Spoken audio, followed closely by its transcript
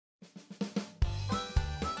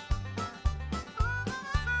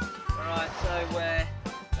Right, so we're...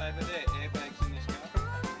 Over there, airbags in this car.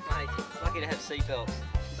 Mate, lucky to have seatbelts.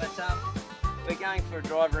 But we're going for a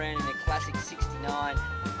drive around in a classic 69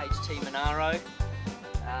 HT Monaro.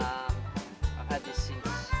 I've had this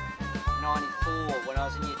since 94. When I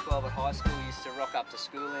was in year 12 at high school, I used to rock up to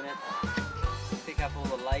school in it, pick up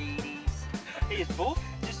all the ladies. Here's Boof.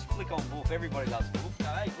 Just flick on Boof. Everybody loves Boof. Go,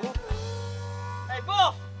 hey, Boof. Hey,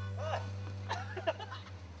 Boof!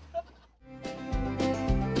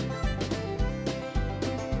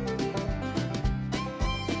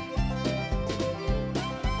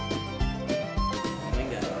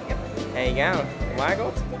 How you going,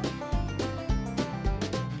 Michael?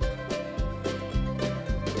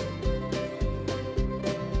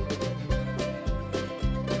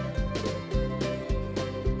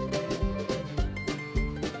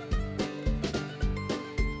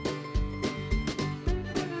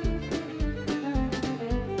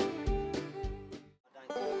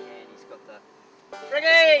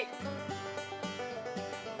 Ricky!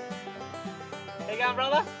 How you going,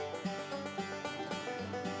 brother?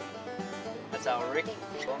 That's our Rick.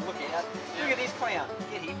 Look out. Look at this clown.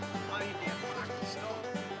 Get him. Mow him down. Stop.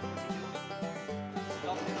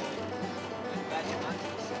 Stop it. Badger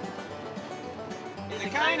monkeys. It's a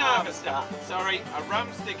cane harvester. Sorry, a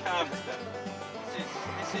rumstick harvester.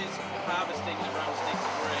 This is harvesting the rumstick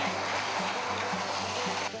debris.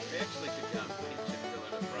 We actually could go and pinch and fill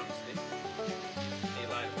in a rumstick. See you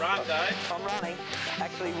later. Run, Dave. I'm running.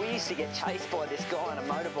 Actually, we used to get chased by this guy on a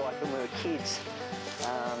motorbike when we were kids.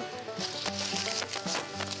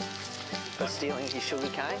 For stealing his sugar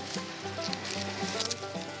cane.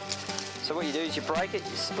 So what you do is you break it,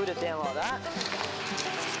 you split it down like that.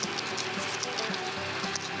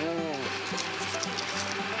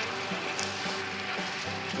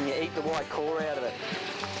 And you eat the white core out of it.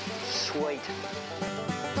 Sweet.